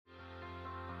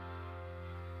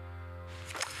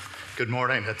Good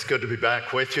morning. It's good to be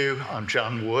back with you. I'm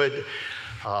John Wood.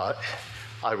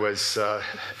 I was a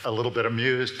little bit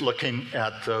amused looking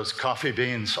at those coffee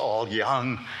beans, all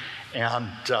young and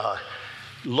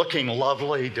looking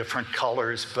lovely, different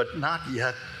colors, but not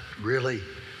yet really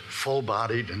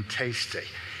full-bodied and tasty.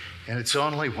 And it's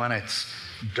only when it's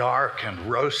dark and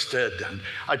roasted. And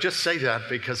I just say that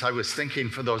because I was thinking,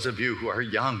 for those of you who are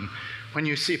young, when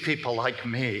you see people like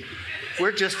me,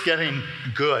 we're just getting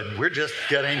good. We're just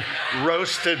getting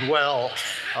roasted well,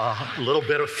 a little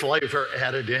bit of flavor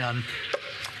added in.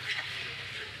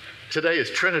 Today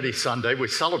is Trinity Sunday. We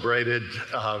celebrated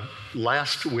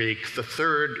last week the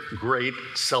third great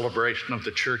celebration of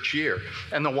the church year,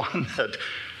 and the one that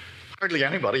hardly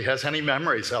anybody has any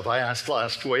memories of. I asked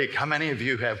last week, how many of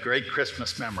you have great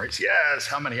Christmas memories? Yes.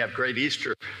 How many have great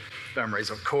Easter memories?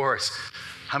 Of course.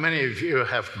 How many of you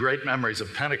have great memories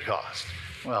of Pentecost?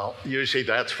 Well, usually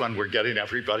that's when we're getting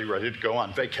everybody ready to go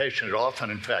on vacation. It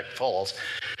often, in fact, falls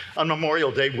on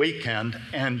Memorial Day weekend.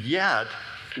 And yet,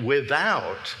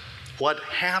 without what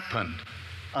happened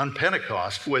on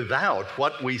Pentecost, without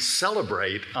what we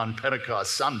celebrate on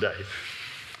Pentecost Sunday,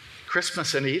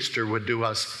 Christmas and Easter would do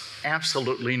us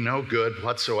absolutely no good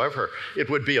whatsoever. It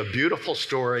would be a beautiful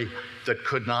story that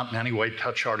could not in any way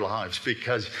touch our lives,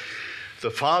 because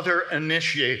the Father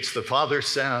initiates, the Father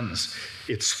sends.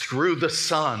 It's through the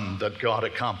Son that God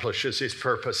accomplishes his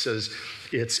purposes.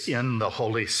 It's in the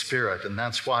Holy Spirit. And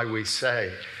that's why we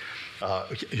say,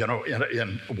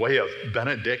 in way of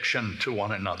benediction to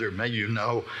one another, may you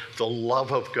know the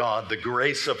love of God, the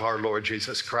grace of our Lord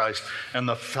Jesus Christ, and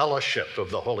the fellowship of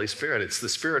the Holy Spirit. It's the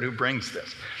Spirit who brings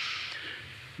this.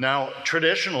 Now,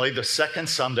 traditionally, the second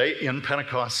Sunday in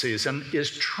Pentecost season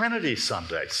is Trinity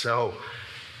Sunday. So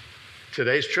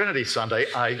today's Trinity Sunday.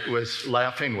 I was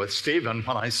laughing with Stephen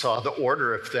when I saw the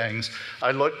order of things.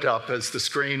 I looked up as the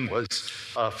screen was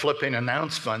flipping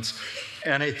announcements,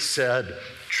 and it said,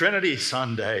 Trinity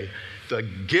Sunday, the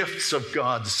gifts of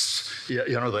God's,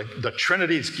 the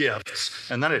Trinity's gifts.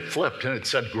 And then it flipped and it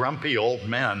said grumpy old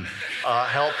men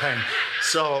helping.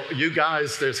 So you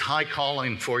guys, there's high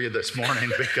calling for you this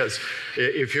morning, because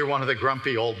if you're one of the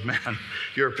grumpy old men,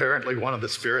 you're apparently one of the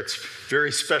Spirit's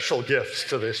very special gifts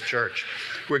to this church.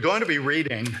 We're going to be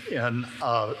reading in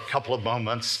a couple of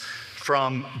moments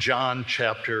from John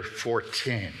chapter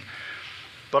 14.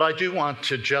 But I do want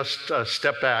to just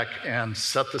step back and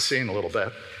set the scene a little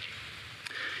bit.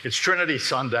 It's Trinity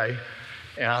Sunday,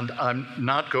 and I'm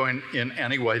not going in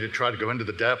any way to try to go into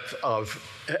the depth of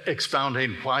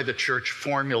expounding why the church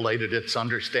formulated its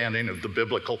understanding of the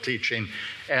biblical teaching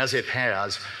as it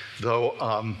has,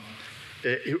 though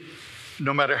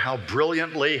no matter how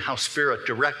brilliantly, how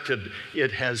Spirit-directed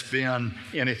it has been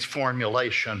in its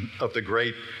formulation of the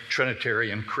great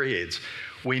Trinitarian creeds,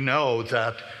 we know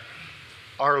that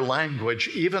our language,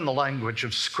 even the language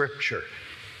of Scripture,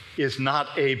 is not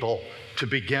able to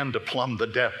begin to plumb the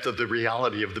depth of the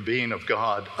reality of the being of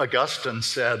God. Augustine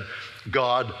said,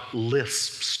 God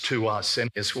lisps to us in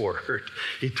his word.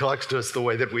 He talks to us the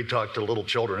way that we talk to little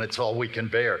children. It's all we can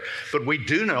bear. But we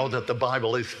do know that the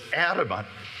Bible is adamant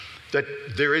that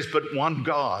there is but one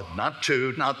God, not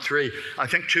two, not three. I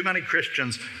think too many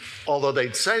Christians, although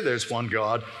they'd say there's one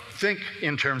God, think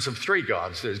in terms of three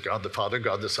gods. There's God the Father,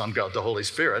 God the Son, God the Holy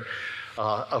Spirit.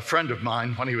 A friend of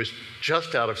mine, when he was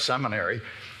just out of seminary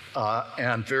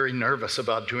and very nervous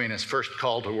about doing his first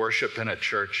call to worship in a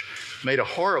church, made a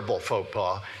horrible faux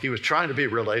pas. He was trying to be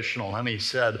relational, and he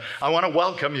said, I want to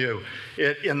welcome you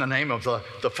in the name of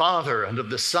the Father and of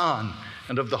the Son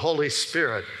and of the Holy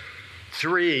Spirit.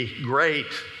 Three great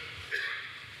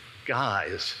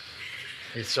guys.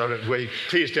 We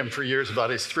teased him for years about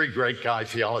his three great guy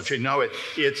theology. No,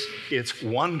 it's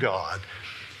one God.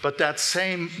 But that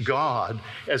same God,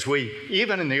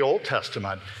 even in the Old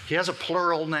Testament, he has a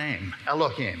plural name,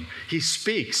 Elohim. He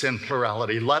speaks in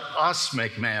plurality. Let us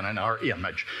make man in our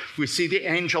image. We see the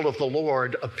angel of the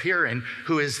Lord appearing,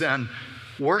 who is then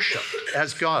worshiped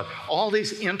as God. All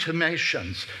these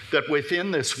intimations that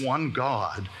within this one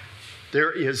God,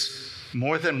 there is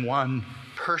more than one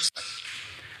person.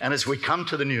 And as we come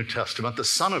to the New Testament, the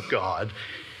Son of God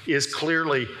is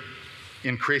clearly,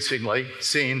 increasingly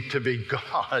seen to be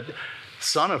God,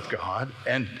 Son of God,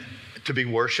 and to be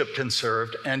worshiped and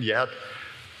served, and yet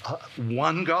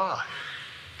one God.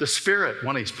 The Spirit,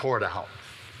 when he's poured out,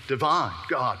 divine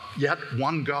God, yet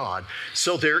one God.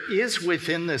 So there is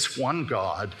within this one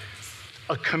God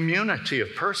a community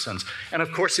of persons. And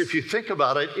of course, if you think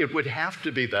about it, it would have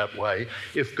to be that way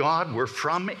if God were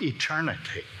from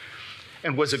eternity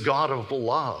and was a God of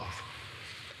love.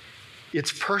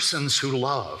 It's persons who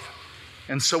love.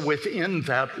 And so within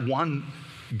that one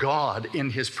God in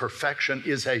his perfection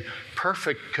is a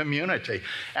perfect community.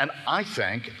 And I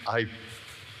think,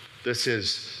 this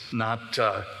is not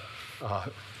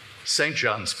St.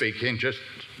 John speaking, just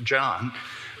John,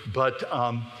 but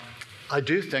I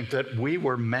do think that we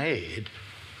were made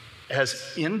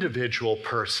as individual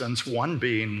persons, one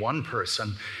being, one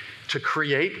person, to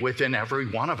create within every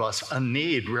one of us a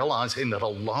need, realizing that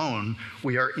alone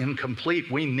we are incomplete.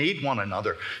 We need one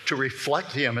another. To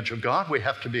reflect the image of God, we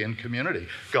have to be in community.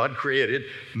 God created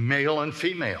male and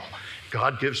female.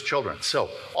 God gives children. So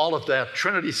all of that,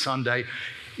 Trinity Sunday.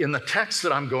 In the text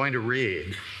that I'm going to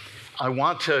read, I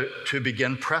want to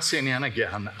begin pressing in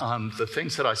again on the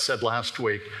things that I said last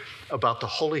week about the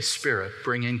Holy Spirit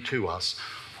bringing to us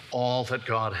all that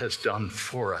God has done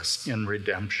for us in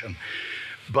redemption.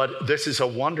 But this is a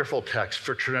wonderful text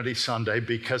for Trinity Sunday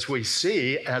because we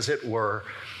see, as it were,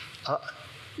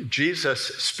 Jesus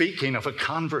speaking of a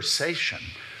conversation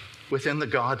within the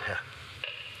Godhead.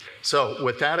 So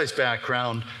with that as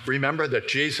background, remember that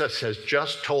Jesus has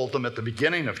just told them at the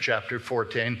beginning of chapter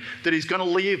 14 that he's going to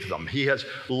leave them. He has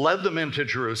led them into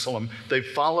Jerusalem. They've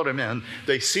followed him in.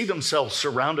 They see themselves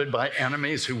surrounded by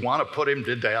enemies who want to put him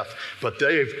to death, but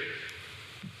they've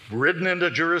ridden into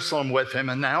Jerusalem with him.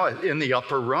 And now in the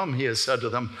upper room, he has said to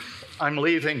them, I'm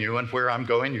leaving you, and where I'm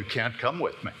going, you can't come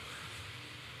with me.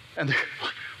 And they're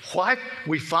like, what?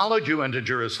 We followed you into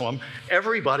Jerusalem.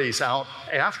 Everybody's out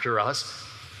after us.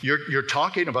 You're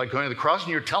talking about going to the cross,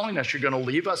 and you're telling us you're going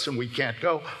to leave us and we can't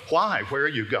go. Why? Where are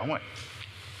you going?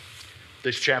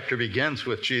 This chapter begins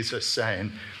with Jesus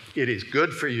saying, it is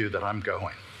good for you that I'm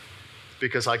going,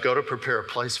 because I go to prepare a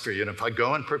place for you. And if I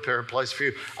go and prepare a place for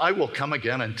you, I will come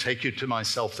again and take you to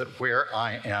myself, that where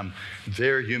I am,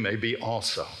 there you may be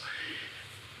also.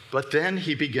 But then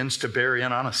he begins to bear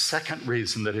in on a second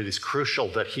reason that it is crucial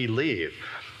that he leave.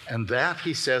 And that,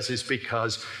 he says, is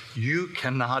because you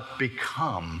cannot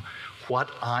become what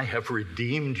I have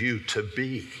redeemed you to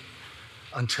be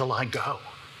until I go.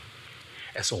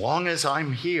 As long as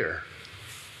I'm here,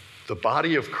 the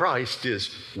body of Christ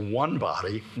is one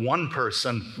body, one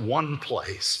person, one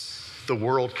place. The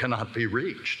world cannot be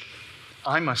reached.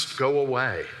 I must go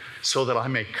away so that I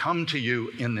may come to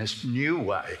you in this new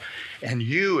way. And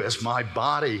you, as my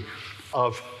body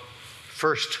of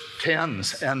first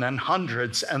tens and then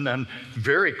hundreds, and then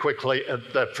very quickly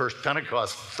at that first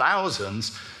Pentecost,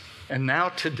 thousands, and now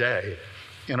today,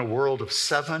 in a world of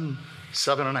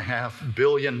 7.5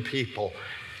 billion people,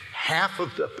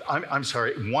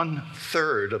 one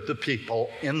third of the people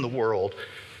in the world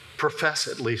profess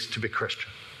at least to be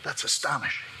Christian. That's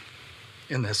astonishing.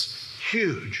 In this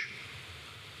huge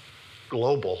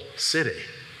global city,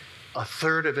 a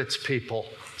third of its people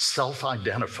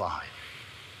self-identify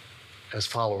as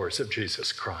followers of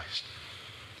Jesus Christ.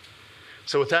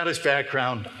 So with that as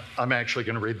background, I'm actually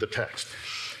going to read the text.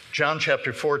 John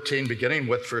chapter 14, beginning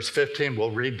with verse 15,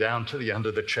 we'll read down to the end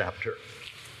of the chapter.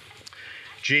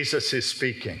 Jesus is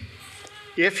speaking.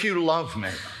 If you love me,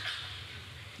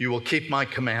 you will keep my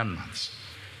commandments.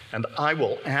 And I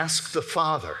will ask the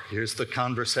Father, here's the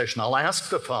conversation, I'll ask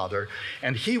the Father,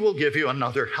 and he will give you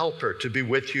another helper to be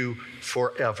with you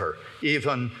forever,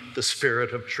 even the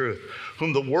Spirit of truth,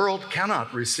 whom the world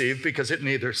cannot receive because it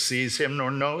neither sees him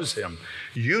nor knows him.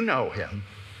 You know him,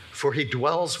 for he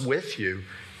dwells with you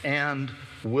and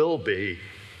will be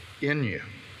in you.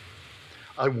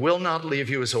 I will not leave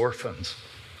you as orphans.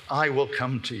 I will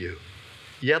come to you.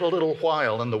 Yet a little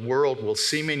while, and the world will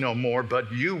see me no more,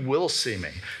 but you will see me.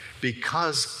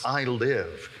 Because I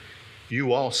live,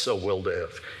 you also will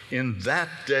live. In that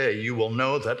day you will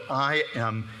know that I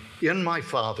am in my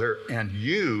Father, and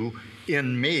you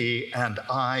in me, and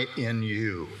I in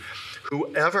you.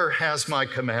 Whoever has my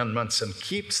commandments and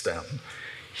keeps them,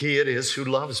 he it is who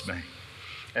loves me.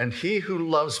 And he who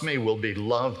loves me will be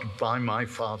loved by my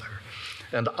Father,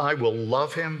 and I will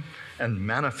love him and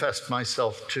manifest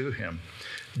myself to him.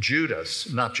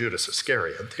 Judas, not Judas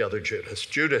Iscariot, the other Judas,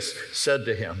 Judas said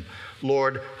to him,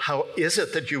 Lord, how is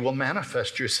it that you will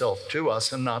manifest yourself to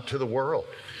us and not to the world?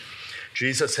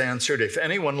 Jesus answered, if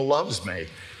anyone loves me,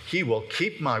 he will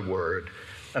keep my word,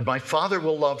 and my Father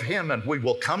will love him, and we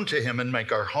will come to him and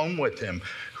make our home with him.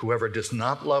 Whoever does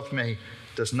not love me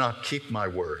does not keep my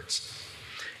words.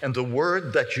 And the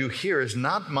word that you hear is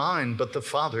not mine, but the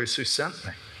Father's who sent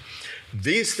me.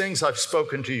 These things I've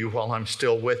spoken to you while I'm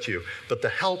still with you, but the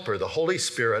Helper, the Holy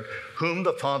Spirit, whom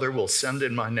the Father will send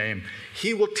in my name,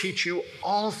 he will teach you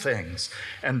all things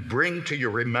and bring to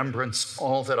your remembrance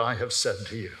all that I have said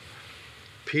to you.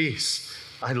 Peace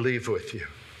I leave with you.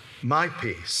 My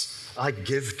peace I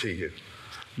give to you.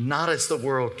 Not as the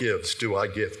world gives do I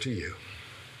give to you.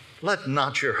 Let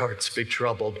not your hearts be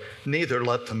troubled, neither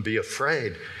let them be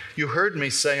afraid. You heard me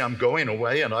say, I'm going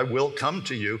away and I will come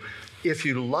to you. If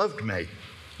you loved me,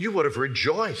 you would have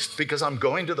rejoiced because I'm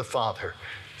going to the Father,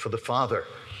 for the Father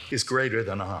is greater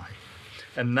than I.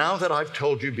 And now that I've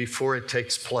told you before it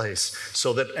takes place,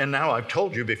 so that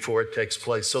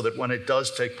when it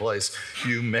does take place,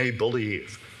 you may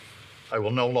believe. I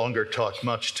will no longer talk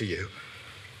much to you,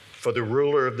 for the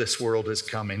ruler of this world is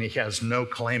coming. He has no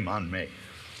claim on me,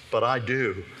 but I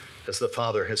do as the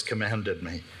Father has commanded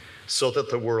me, so that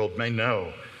the world may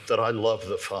know that I love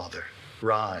the Father.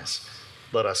 Rise,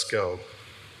 let us go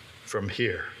from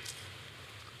here.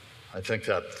 I think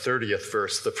that 30th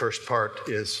verse, the first part,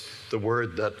 is the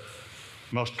word that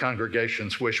most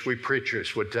congregations wish we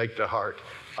preachers would take to heart.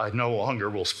 I no longer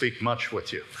will speak much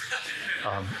with you.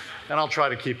 And I'll try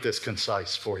to keep this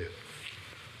concise for you.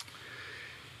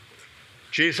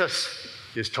 Jesus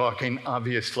is talking,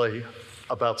 obviously,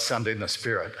 about sending the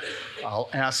Spirit. I'll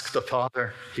ask the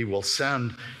Father, he will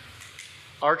send.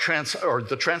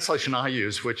 The translation I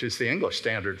use, which is the English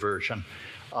Standard Version,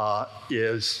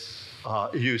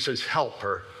 uses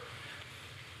helper.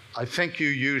 I think you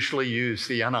usually use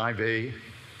the NIV,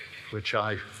 which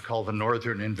I call the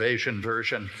Northern Invasion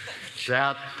Version.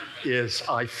 That is,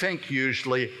 I think,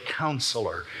 usually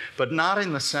counselor, but not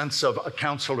in the sense of a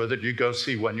counselor that you go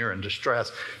see when you're in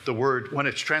distress. The word, when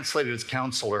it's translated as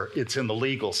counselor, it's in the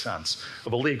legal sense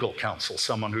of a legal counsel,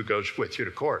 someone who goes with you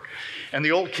to court. And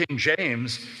the old King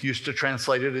James used to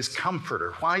translate it as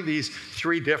comforter. Why these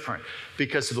three different?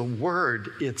 Because the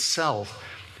word itself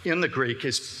in the Greek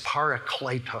is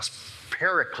parakletos,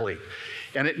 paraclete.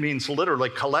 And it means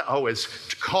literally, kaleo is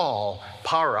to call,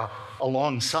 para,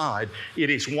 alongside. It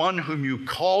is one whom you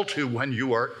call to when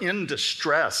you are in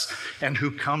distress and who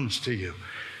comes to you.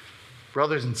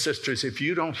 Brothers and sisters, if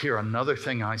you don't hear another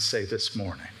thing I say this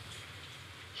morning,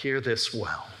 hear this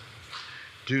well.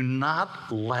 Do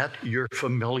not let your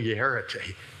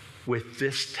familiarity with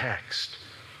this text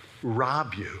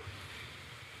rob you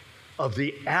of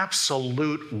the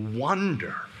absolute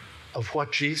wonder of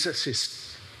what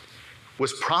Jesus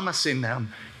was promising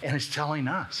them and is telling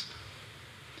us.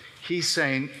 He's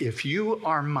saying, if you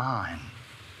are mine,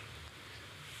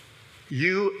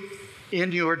 you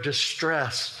in your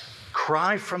distress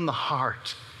cry from the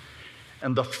heart,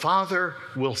 and the Father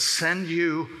will send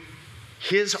you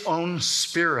his own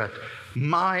Spirit,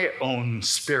 my own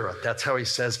Spirit. That's how he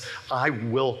says, I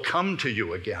will come to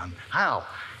you again. How?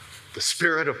 The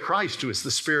Spirit of Christ, who is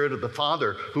the Spirit of the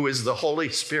Father, who is the Holy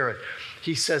Spirit.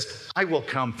 He says, I will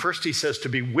come. First he says to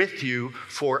be with you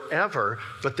forever,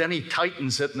 but then he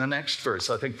tightens it in the next verse,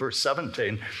 I think verse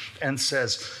 17, and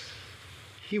says,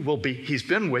 he's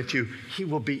been with you, he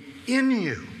will be in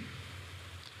you.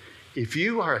 If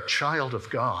you are a child of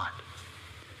God,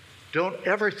 don't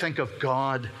ever think of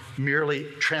God merely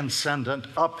transcendent,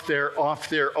 up there, off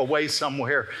there, away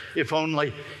somewhere. If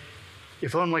only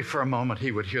for a moment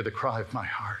he would hear the cry of my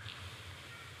heart.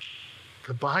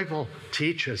 The Bible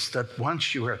teaches that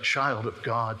once you are a child of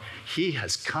God, he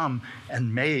has come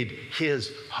and made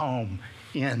his home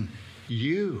in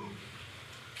you.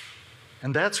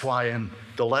 And that's why in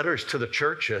the letters to the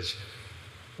churches,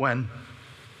 when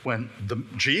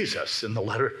Jesus in the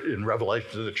letter in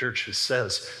Revelation to the churches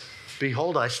says,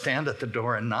 behold, I stand at the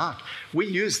door and knock. We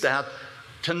use that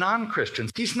to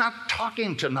non-Christians. He's not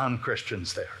talking to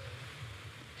non-Christians there.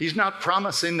 He's not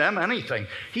promising them anything.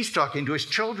 He's talking to his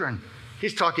children.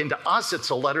 He's talking to us.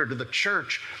 It's a letter to the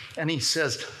church. And he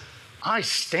says, I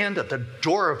stand at the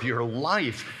door of your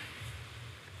life.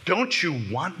 Don't you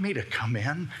want me to come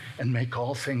in and make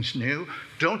all things new?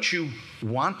 Don't you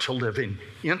want to live in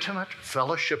intimate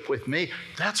fellowship with me?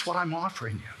 That's what I'm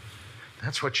offering you.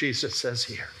 That's what Jesus says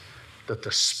here, that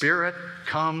the Spirit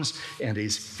comes and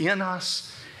is in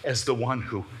us as the one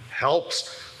who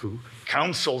helps, who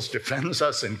counsels, defends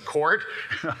us in court,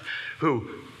 who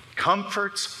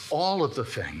comforts, all of the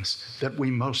things that we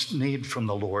most need from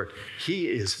the Lord. He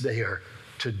is there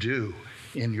to do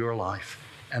in your life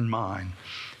and mine.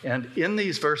 And in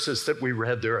these verses that we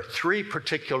read, there are three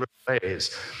particular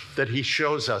ways that he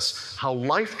shows us how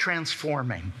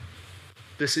life-transforming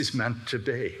this is meant to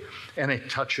be. And it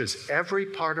touches every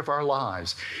part of our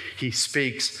lives. He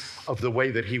speaks of the way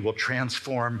that he will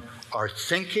transform our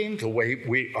thinking, the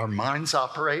way our minds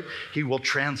operate. He will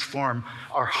transform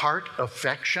our heart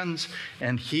affections,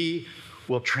 and he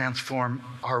will transform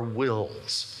our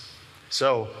wills.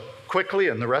 So quickly,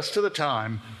 and the rest of the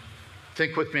time,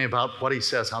 think with me about what he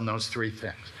says on those three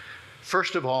things.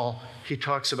 First of all, he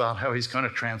talks about how he's going to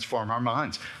transform our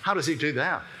minds. How does he do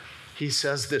that? He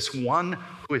says this one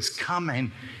who is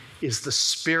coming is the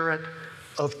Spirit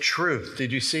of truth.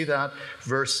 Did you see that?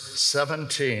 Verse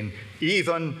 17,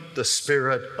 even the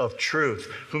Spirit of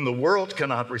truth, whom the world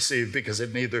cannot receive because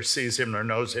it neither sees him nor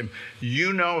knows him.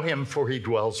 You know him, for he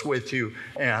dwells with you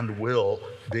and will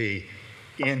be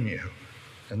in you.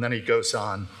 And then he goes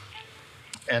on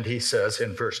and he says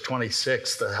in verse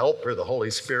 26, the Helper, the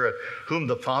Holy Spirit, whom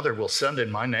the Father will send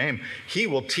in my name, he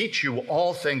will teach you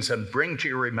all things and bring to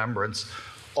your remembrance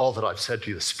all that I've said to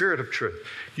you. The Spirit of truth.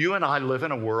 You and I live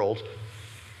in a world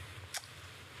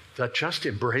that just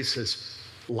embraces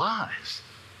lies.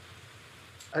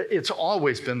 It's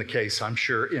always been the case, I'm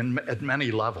sure, at many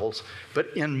levels, but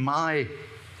in my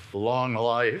long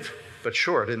life, but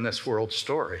short in this world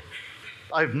story,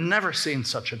 I've never seen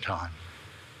such a time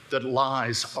that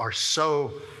lies are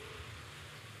so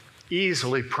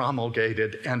easily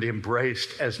promulgated and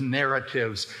embraced as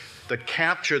narratives that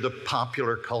capture the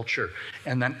popular culture,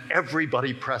 and then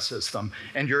everybody presses them,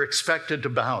 and you're expected to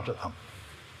bow to them.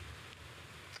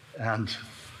 And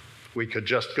we could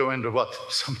just go into what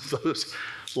some of those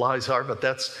lies are, but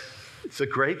that's the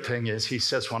great thing is he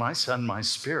says, when I send my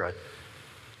Spirit,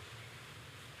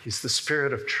 he's the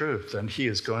Spirit of truth, and he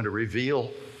is going to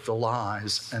reveal the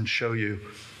lies and show you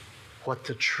what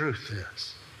the truth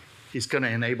is. He's going to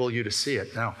enable you to see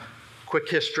it. Now, quick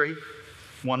history,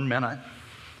 1 minute.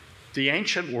 The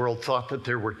ancient world thought that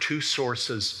there were two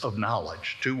sources of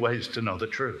knowledge, two ways to know the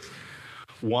truth.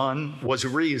 One was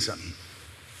reason,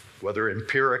 whether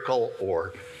empirical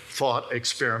or thought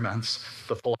experiments.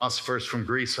 The philosophers from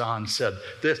Greece on said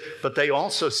this, but they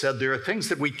also said there are things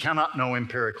that we cannot know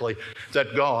empirically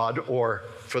that God, or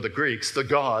for the Greeks, the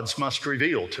gods must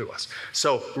reveal to us.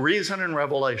 So reason and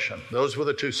revelation, those were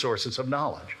the two sources of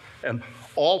knowledge. And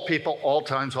all people, all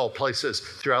times, all places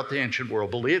throughout the ancient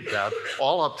world believed that,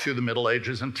 all up through the Middle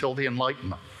Ages until the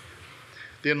Enlightenment.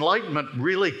 The Enlightenment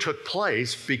really took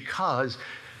place because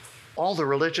all the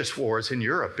religious wars in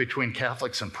Europe between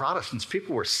Catholics and Protestants,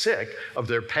 people were sick of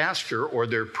their pastor or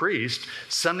their priest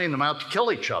sending them out to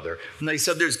kill each other. And they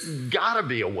said, there's got to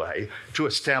be a way to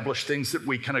establish things that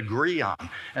we can agree on.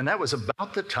 And that was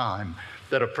about the time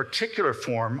that a particular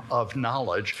form of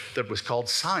knowledge that was called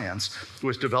science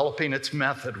was developing its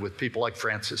method with people like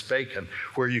Francis Bacon,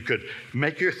 where you could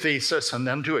make your thesis and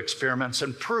then do experiments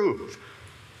and prove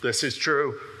this is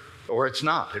true or it's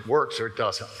not. It works or it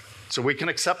doesn't. So we can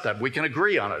accept that. We can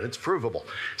agree on it. It's provable.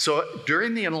 So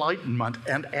during the Enlightenment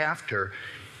and after,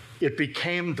 it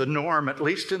became the norm, at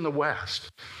least in the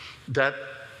West, that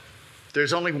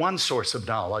there's only one source of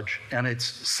knowledge, and it's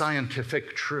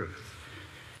scientific truth.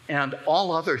 And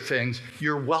all other things,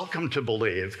 you're welcome to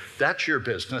believe. That's your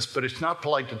business, but it's not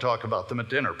polite to talk about them at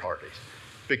dinner parties,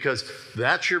 because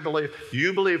that's your belief.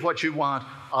 You believe what you want.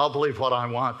 I'll believe what I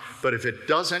want. But if it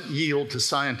doesn't yield to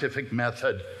scientific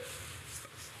method,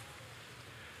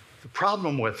 the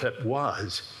problem with it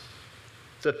was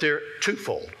that they're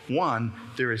twofold. One,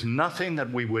 there is nothing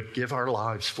that we would give our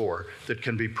lives for that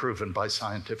can be proven by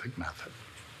scientific method.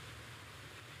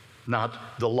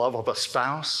 Not the love of a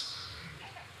spouse,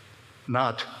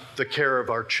 not the care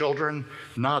of our children,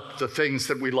 not the things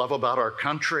that we love about our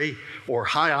country, or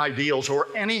high ideals, or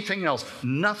anything else.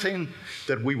 Nothing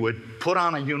that we would put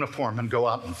on a uniform and go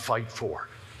out and fight for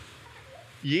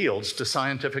yields to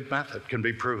scientific method, can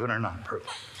be proven or not proven.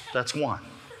 That's one.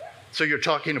 So you're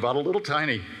talking about a little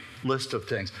tiny list of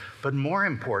things. But more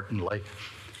importantly,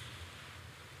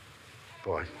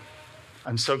 boy,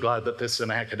 I'm so glad that this is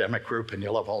an academic group and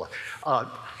you love all that.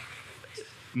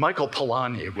 Michael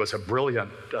Polanyi was a brilliant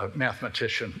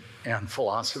mathematician and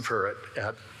philosopher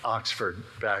at Oxford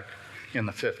back in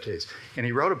the 50s. And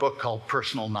he wrote a book called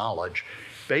Personal Knowledge,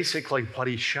 basically what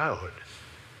he showed.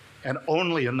 And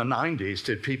only in the 90s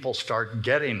did people start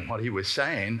getting what he was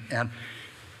saying. And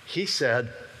he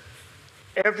said,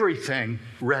 everything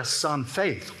rests on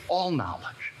faith, all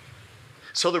knowledge.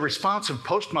 So the response of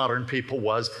postmodern people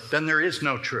was, then there is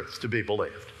no truth to be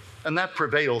believed. And that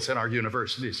prevails in our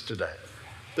universities today.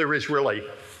 There is really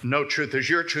no truth. There's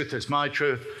your truth, there's my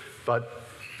truth, but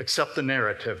accept the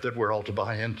narrative that we're all to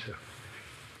buy into.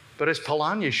 But as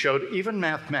Polanyi showed, even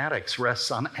mathematics rests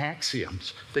on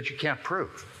axioms that you can't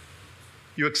prove.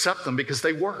 You accept them because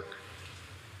they work.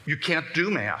 You can't do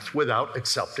math without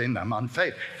accepting them on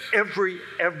faith.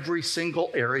 Every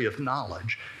single area of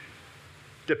knowledge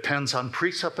depends on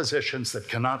presuppositions that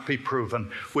cannot be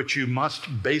proven, which you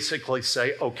must basically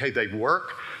say, okay, they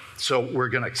work, so we're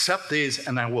going to accept these,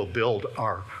 and then we'll build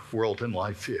our world and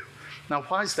life view. Now,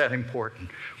 why is that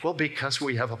important? Well, because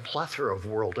we have a plethora of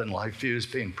world and life views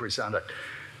being presented.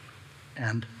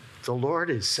 And the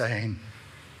Lord is saying,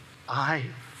 I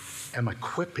am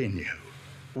equipping you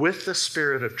with the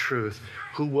Spirit of truth,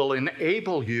 who will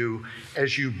enable you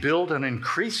as you build an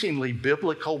increasingly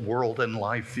biblical world and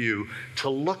life view to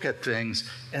look at things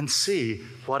and see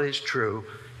what is true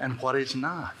and what is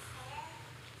not.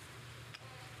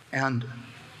 And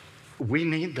we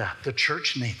need that. The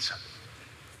church needs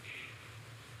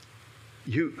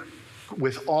it.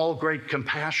 With all great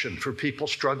compassion for people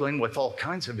struggling with all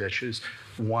kinds of issues,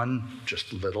 one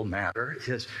just little matter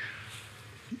is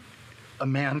a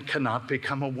man cannot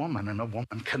become a woman and a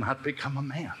woman cannot become a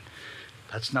man.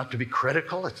 That's not to be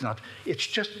critical. It's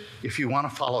just, if you want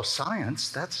to follow science,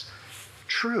 that's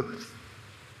truth.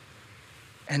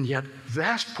 And yet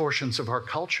vast portions of our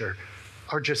culture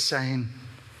are just saying,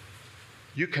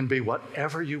 you can be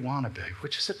whatever you want to be,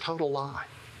 which is a total lie.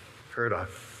 Heard a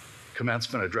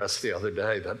commencement address the other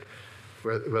day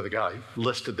where the guy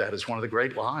listed that as one of the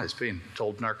great lies being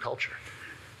told in our culture.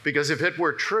 Because if it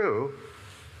were true,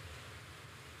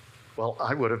 well,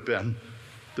 I would have been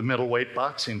the middleweight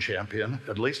boxing champion,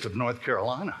 at least of North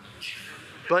Carolina.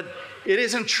 But it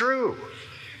isn't true.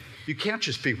 You can't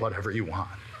just be whatever you want.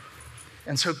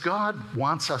 And so God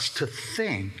wants us to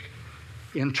think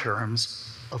in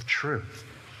terms of truth.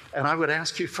 And I would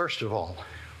ask you, first of all,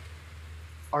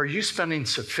 are you spending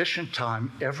sufficient time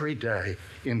every day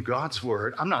in God's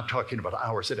Word? I'm not talking about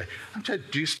hours a day. I'm saying,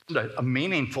 do you spend a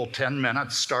meaningful 10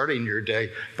 minutes starting your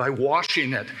day by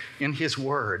washing it in His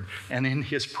Word and in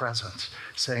His presence,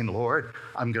 saying, Lord,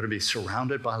 I'm going to be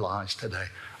surrounded by lies today.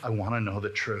 I want to know the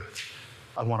truth.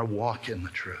 I want to walk in the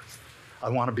truth. I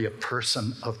want to be a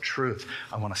person of truth.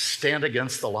 I want to stand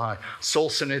against the lie.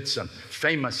 Solzhenitsyn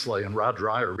famously, and Rod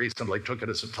Dreher recently took it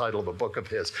as a title of a book of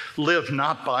his, live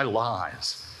not by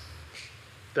lies.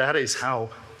 That is how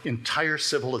entire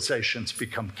civilizations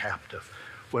become captive,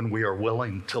 when we are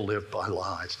willing to live by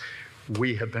lies.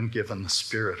 We have been given the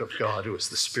Spirit of God, who is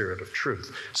the Spirit of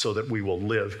truth, so that we will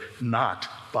live not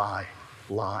by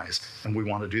lies. And we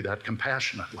want to do that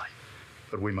compassionately,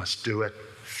 but we must do it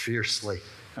fiercely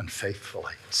and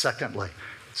faithfully. Secondly,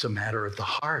 it's a matter of the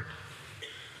heart.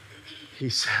 He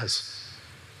says,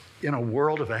 in a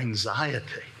world of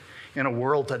anxiety, in a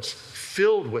world that's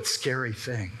filled with scary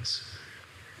things,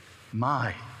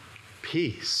 my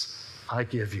peace I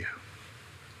give you.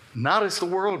 Not as the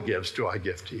world gives do I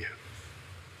give to you.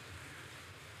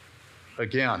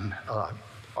 Again,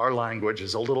 our language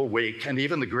is a little weak, and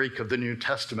even the Greek of the New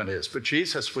Testament is, but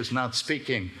Jesus was not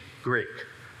speaking Greek.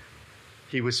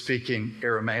 He was speaking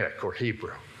Aramaic or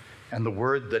Hebrew, and the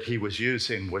word that he was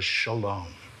using was shalom.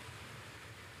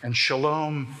 And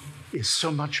shalom is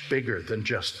so much bigger than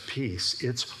just peace.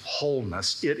 It's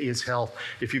wholeness. It is health.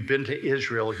 If you've been to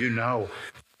Israel, you know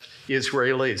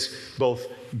Israelis both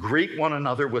greet one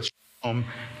another with shalom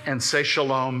and say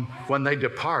shalom when they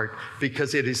depart,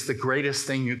 because it is the greatest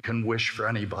thing you can wish for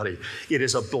anybody. It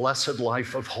is a blessed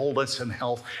life of wholeness and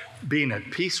health, being at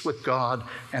peace with God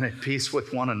and at peace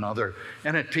with one another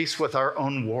and at peace with our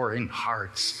own warring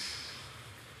hearts.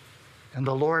 And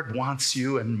the Lord wants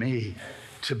you and me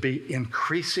to be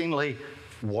increasingly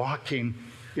walking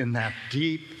in that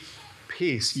deep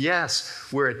peace. Yes,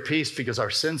 we're at peace because our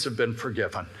sins have been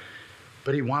forgiven,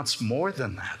 but he wants more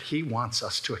than that. He wants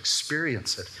us to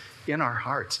experience it in our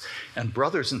hearts. And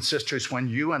brothers and sisters, when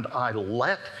you and I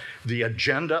let the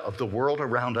agenda of the world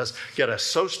around us get us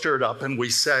so stirred up and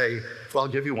we say, well, I'll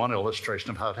give you one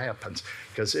illustration of how it happens,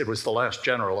 because it was the last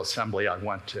General Assembly I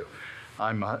went to.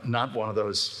 I'm not one of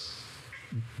those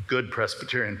good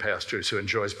Presbyterian pastors who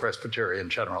enjoys Presbyterian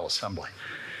General Assembly.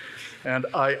 And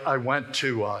I went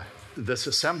to this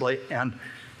assembly, and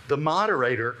the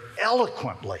moderator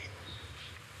eloquently,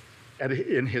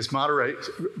 in his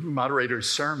moderator's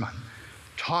sermon,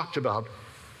 talked about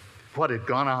what had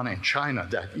gone on in China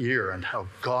that year and how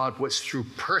God was, through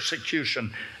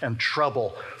persecution and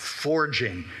trouble,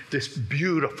 forging this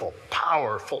beautiful,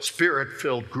 powerful,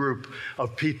 spirit-filled group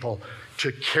of people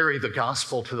to carry the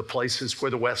gospel to the places where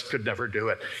the West could never do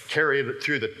it, carry it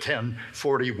through the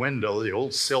 1040 window, the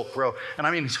old Silk Road. And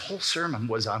I mean, his whole sermon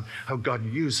was on how God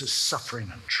uses suffering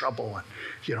and trouble, and,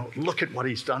 look at what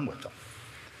he's done with them.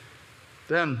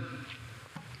 Then,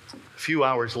 a few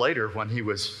hours later, when he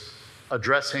was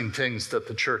addressing things that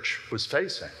the church was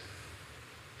facing,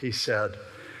 he said,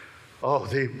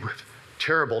 the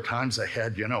terrible times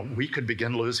ahead, we could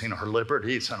begin losing our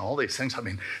liberties and all these things. I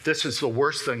mean, this is the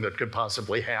worst thing that could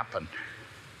possibly happen.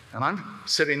 And I'm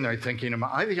sitting there thinking, am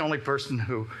I the only person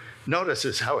who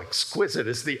notices how exquisite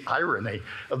is the irony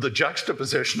of the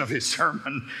juxtaposition of his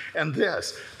sermon and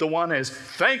this? The one is,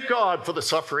 thank God for the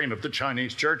suffering of the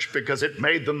Chinese church because it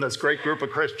made them this great group of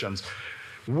Christians.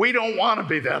 We don't want to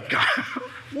be that guy.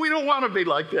 We don't want to be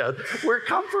like that. We're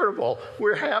comfortable.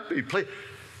 We're happy.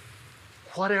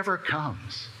 whatever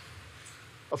comes.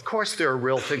 Of course, there are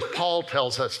real things. Paul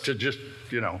tells us to just,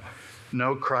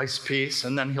 know Christ's peace,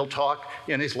 and then he'll talk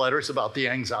in his letters about the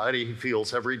anxiety he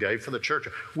feels every day for the church.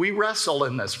 We wrestle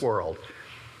in this world.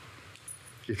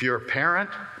 If you're a parent,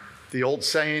 the old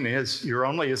saying is, you're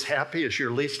only as happy as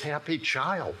your least happy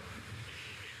child.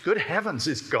 Good heavens,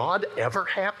 is God ever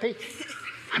happy?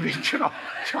 I mean,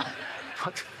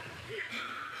 what?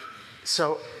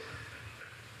 So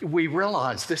we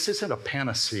realize this isn't a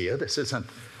panacea. This isn't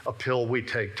a pill we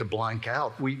take to blank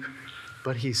out.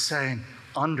 But he's saying,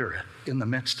 under it, in the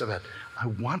midst of it, I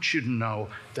want you to know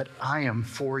that I am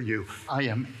for you. I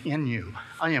am in you.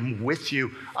 I am with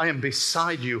you. I am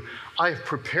beside you. I have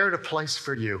prepared a place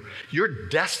for you. Your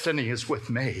destiny is with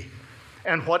me.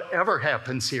 And whatever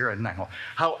happens here and now,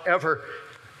 however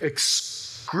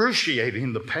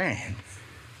excruciating the pain,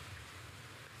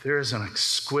 there is an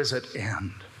exquisite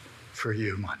end for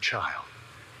you, my child.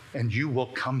 And you will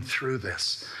come through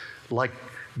this like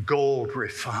gold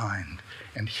refined.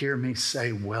 And hear me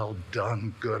say, well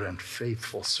done, good and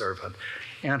faithful servant.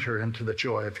 Enter into the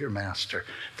joy of your master.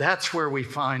 That's where we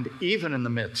find, even in the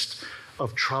midst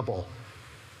of trouble,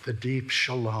 the deep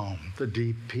shalom, the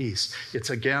deep peace. It's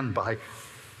again by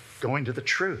going to the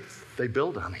truth. They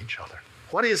build on each other.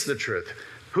 What is the truth?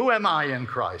 Who am I in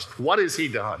Christ? What has he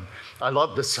done? I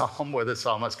love the psalm where the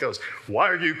psalmist goes, why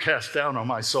are you cast down, O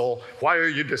my soul? Why are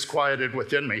you disquieted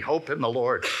within me? Hope in the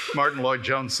Lord. Martin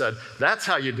Lloyd-Jones said, that's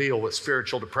how you deal with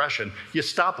spiritual depression. You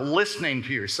stop listening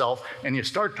to yourself and you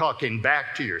start talking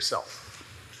back to yourself.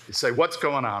 You say, what's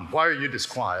going on? Why are you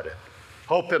disquieted?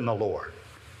 Hope in the Lord.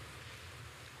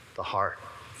 The heart.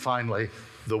 Finally,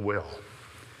 the will.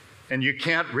 And you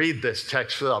can't read this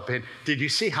text without pain. Did you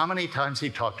see how many times he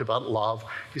talked about love?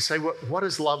 You say, what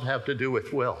does love have to do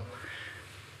with will?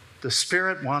 The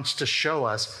Spirit wants to show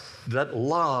us that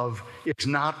love is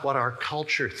not what our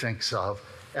culture thinks of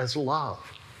as love.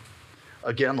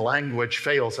 Again, language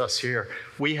fails us here.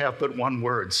 We have but one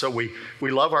word. So we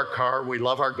love our car, we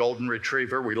love our golden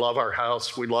retriever, we love our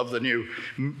house, we love the new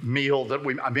meal that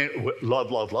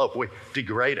love. We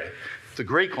degrade it. The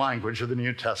Greek language of the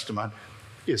New Testament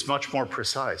is much more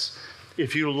precise.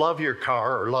 If you love your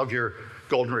car or love your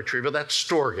golden retriever, that's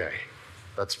storge.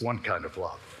 That's one kind of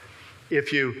love.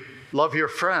 If you love your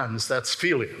friends, that's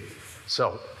phileo.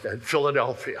 So at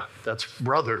Philadelphia, that's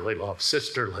brotherly love,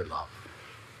 sisterly love.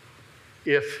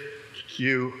 If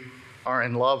you are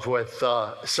in love with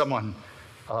someone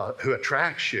who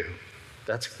attracts you,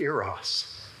 that's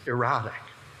eros, erotic.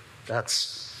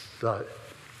 That's the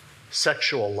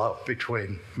sexual love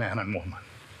between man and woman.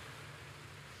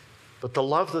 But the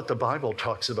love that the Bible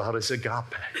talks about is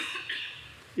agape.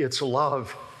 It's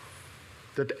love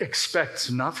that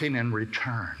expects nothing in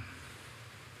return.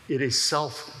 It is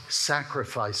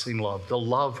self-sacrificing love, the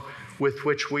love with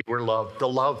which we were loved, the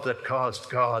love that caused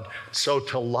God so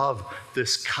to love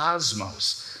this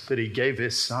cosmos that he gave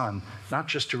his son, not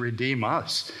just to redeem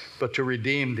us, but to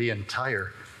redeem the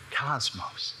entire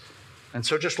cosmos. And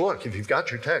so just look, if you've got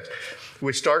your text,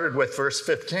 we started with verse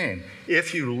 15.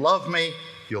 If you love me,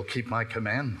 you'll keep my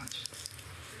commandments.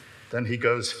 Then he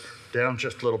goes down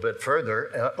just a little bit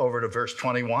further over to verse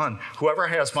 21. Whoever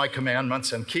has my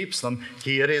commandments and keeps them,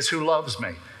 he it is who loves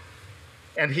me.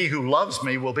 And he who loves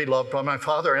me will be loved by my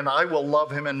Father, and I will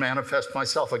love him and manifest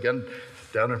myself. Again,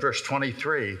 down in verse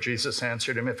 23, Jesus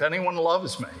answered him, if anyone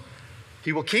loves me,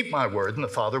 he will keep my word, and the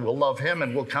Father will love him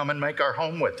and will come and make our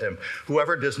home with him.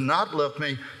 Whoever does not love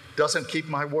me doesn't keep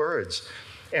my words.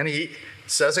 And he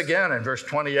says again in verse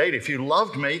 28, if you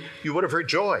loved me, you would have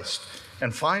rejoiced.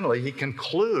 And finally, he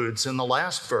concludes in the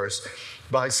last verse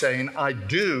by saying, I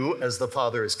do as the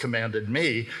Father has commanded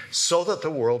me, so that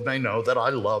the world may know that I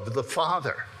love the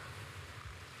Father.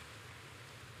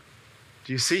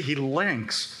 Do you see? He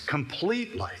links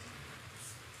completely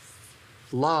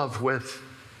love with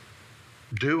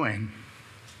doing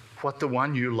what the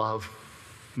one you love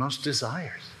most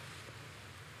desires.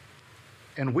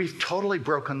 And we've totally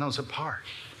broken those apart.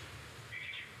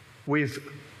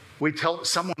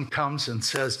 Someone comes and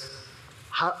says,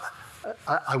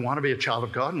 I want to be a child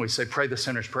of God. And we say, pray the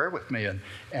sinner's prayer with me.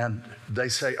 And they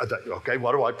say, okay,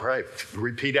 what do I pray?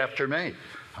 Repeat after me.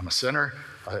 I'm a sinner.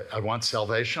 I want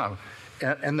salvation.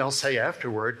 And they'll say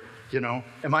afterward,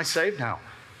 am I saved now?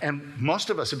 And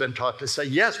most of us have been taught to say,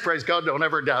 yes, praise God, don't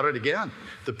ever doubt it again.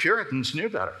 The Puritans knew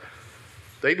better.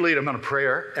 They'd lead them in a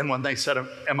prayer. And when they said,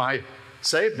 am I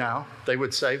saved now? They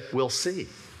would say, we'll see.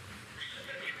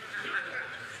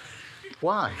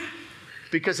 Why?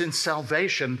 Because in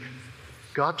salvation,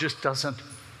 God just doesn't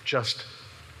just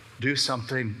do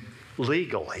something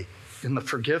legally. in the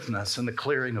forgiveness and the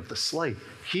clearing of the slate.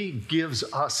 He gives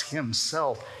us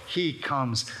himself. He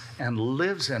comes and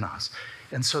lives in us.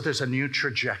 And so there's a new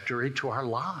trajectory to our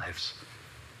lives.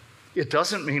 It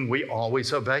doesn't mean we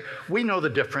always obey. We know the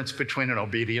difference between an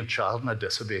obedient child and a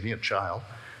disobedient child.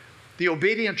 The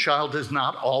obedient child does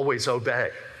not always obey.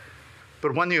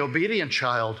 But when the obedient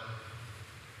child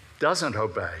doesn't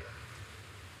obey,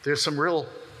 there's some real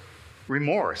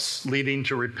remorse leading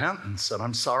to repentance, and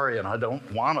I'm sorry, and I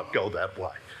don't want to go that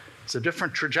way. It's a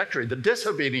different trajectory. The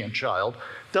disobedient child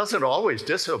doesn't always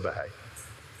disobey,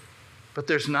 but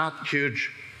there's not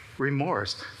huge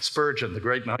remorse. Spurgeon, the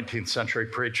great 19th century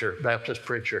preacher, Baptist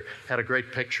preacher, had a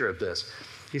great picture of this.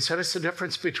 He said it's the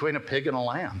difference between a pig and a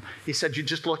lamb. He said you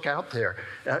just look out there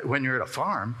when you're at a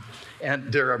farm,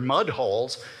 and there are mud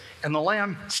holes, and the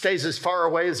lamb stays as far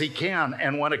away as he can,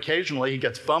 and when occasionally he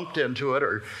gets bumped into it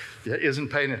or isn't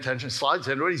paying attention, slides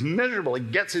into it, he's miserable. He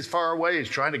gets as far away, he's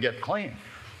trying to get clean.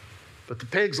 But the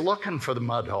pig's looking for the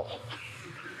mud hole.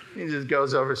 He just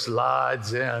goes over,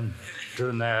 slides in to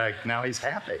the neck. Now he's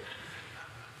happy.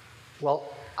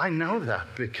 Well, I know that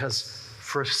because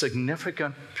for a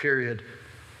significant period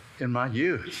in my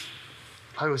youth,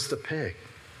 I was the pig.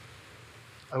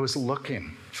 I was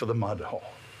looking for the mud hole.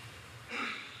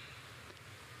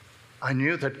 I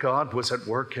knew that God was at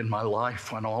work in my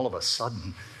life when all of a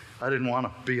sudden I didn't want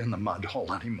to be in the mud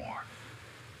hole anymore.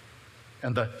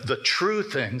 And the true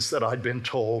things that I'd been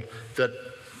told that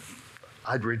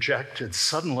I'd rejected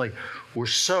suddenly were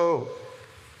so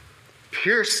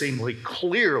piercingly,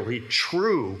 clearly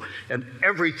true, and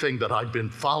everything that I'd been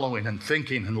following and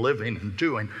thinking and living and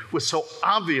doing was so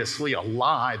obviously a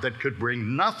lie that could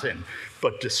bring nothing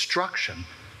but destruction.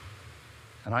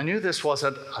 And I knew this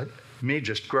wasn't me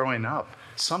just growing up.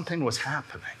 Something was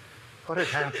happening. What had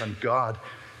happened? God,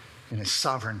 in his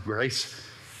sovereign grace,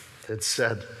 had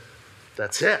said,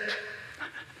 that's it.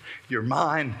 You're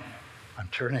mine. I'm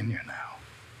turning you now,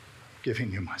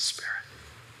 giving you my Spirit.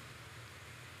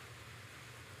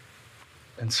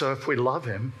 And so if we love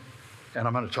him, and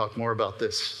I'm going to talk more about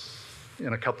this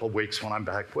in a couple of weeks when I'm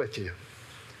back with you,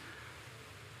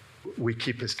 we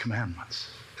keep his commandments,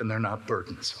 and they're not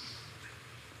burdensome.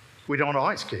 We don't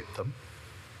always keep them.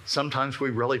 Sometimes we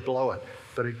really blow it,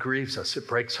 but it grieves us. It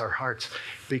breaks our hearts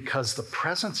because the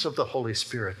presence of the Holy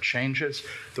Spirit changes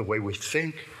the way we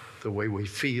think, the way we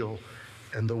feel,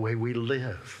 and the way we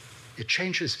live. It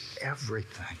changes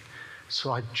everything.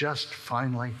 So I just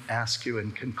finally ask you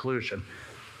in conclusion,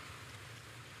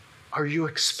 are you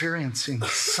experiencing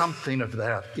something of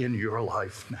that in your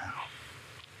life now?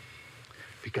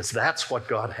 Because that's what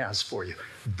God has for you.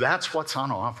 That's what's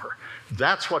on offer.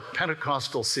 That's what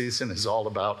Pentecostal season is all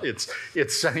about.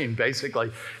 It's saying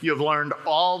basically, you've learned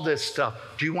all this stuff.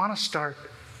 Do you want to start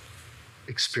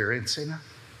experiencing it?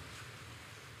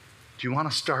 Do you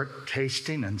want to start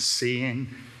tasting and seeing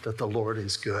that the Lord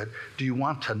is good? Do you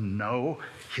want to know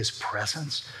his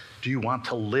presence? Do you want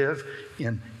to live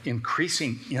in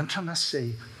increasing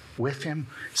intimacy with him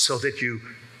so that you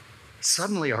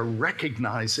suddenly are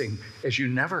recognizing, as you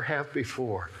never have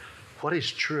before, what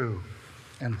is true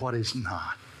and what is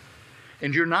not?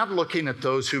 And you're not looking at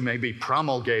those who may be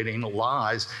promulgating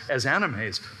lies as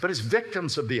enemies, but as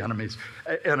victims of the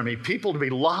enemy, people to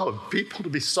be loved, people to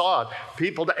be sought,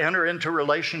 people to enter into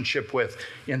relationship with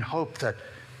in hope that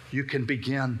you can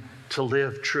begin to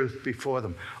live truth before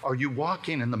them. Are you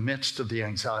walking in the midst of the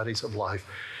anxieties of life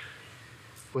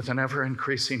with an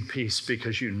ever-increasing peace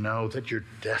because you know that your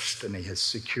destiny is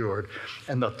secured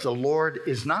and that the Lord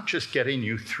is not just getting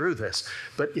you through this,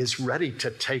 but is ready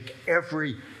to take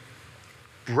every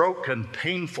broken,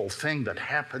 painful thing that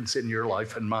happens in your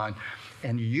life and mine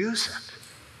and use it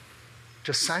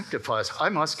to sanctify us? I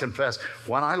must confess,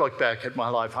 when I look back at my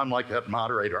life, I'm like that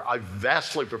moderator. I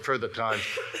vastly prefer the times,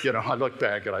 I look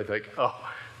back and I think, oh,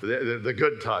 the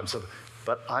good times.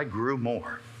 But I grew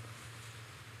more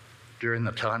during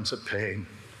the times of pain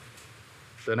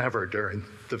than ever during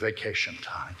the vacation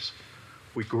times.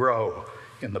 We grow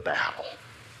in the battle.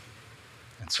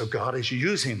 And so God is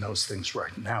using those things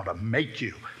right now to make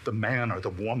you the man or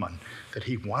the woman that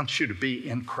he wants you to be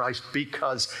in Christ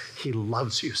because he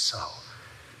loves you so.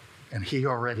 And he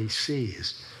already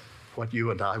sees what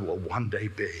you and I will one day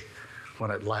be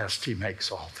when at last he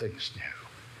makes all things new.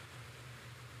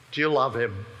 Do you love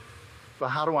him? Well,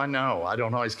 how do I know? I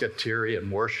don't always get teary in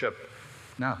worship.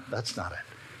 No, that's not it.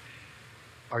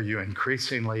 Are you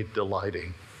increasingly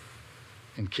delighting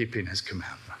in keeping his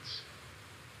commandments?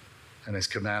 And his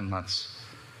commandments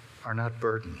are not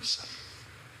burdensome.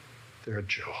 They're a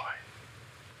joy.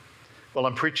 Well,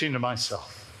 I'm preaching to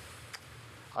myself.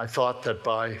 I thought that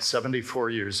by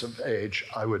 74 years of age,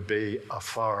 I would be a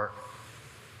far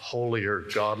holier,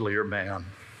 godlier man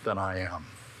than I am.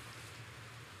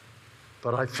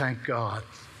 But I thank God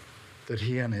that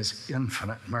he in his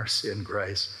infinite mercy and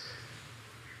grace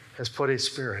has put his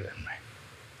Spirit in me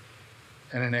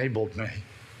and enabled me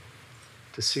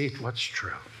to see what's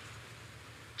true,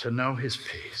 to know his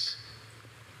peace,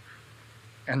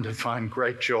 and to find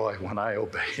great joy when I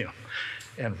obey him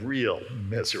and real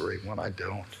misery when I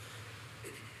don't,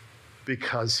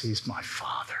 because he's my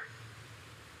Father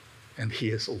and he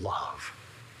is love.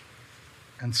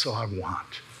 And so I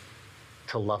want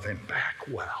to love him back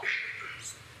well.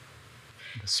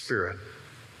 The Spirit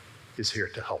is here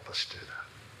to help us do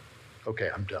that. Okay,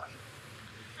 I'm done.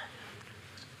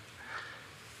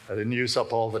 I didn't use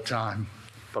up all the time,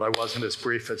 but I wasn't as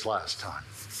brief as last time.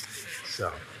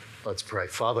 So let's pray.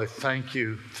 Father, thank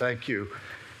you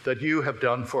that you have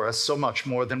done for us so much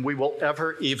more than we will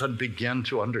ever even begin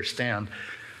to understand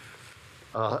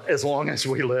as long as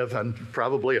we live, and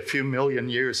probably a few million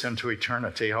years into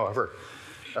eternity, however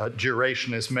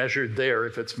duration is measured there,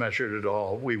 if it's measured at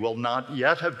all. We will not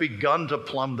yet have begun to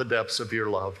plumb the depths of your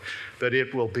love, but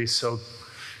it will be so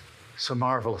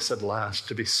marvelous at last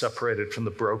to be separated from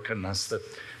the brokenness that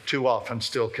too often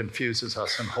still confuses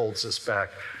us and holds us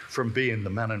back from being the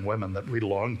men and women that we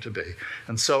long to be.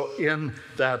 And so in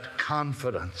that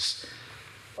confidence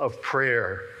of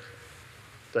prayer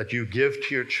that you give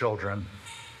to your children,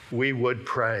 we would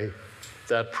pray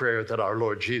that prayer that our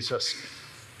Lord Jesus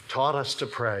taught us to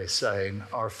pray, saying,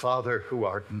 Our Father who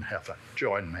art in heaven,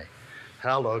 join me.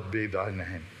 Hallowed be thy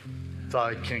name.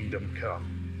 Thy kingdom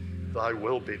come. Thy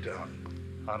will be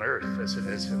done on earth as it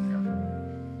is in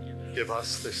heaven. Give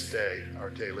us this day our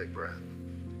daily bread,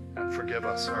 and forgive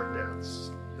us our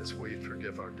debts as we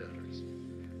forgive our debtors.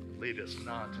 Lead us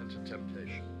not into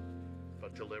temptation,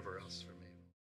 but deliver us from evil.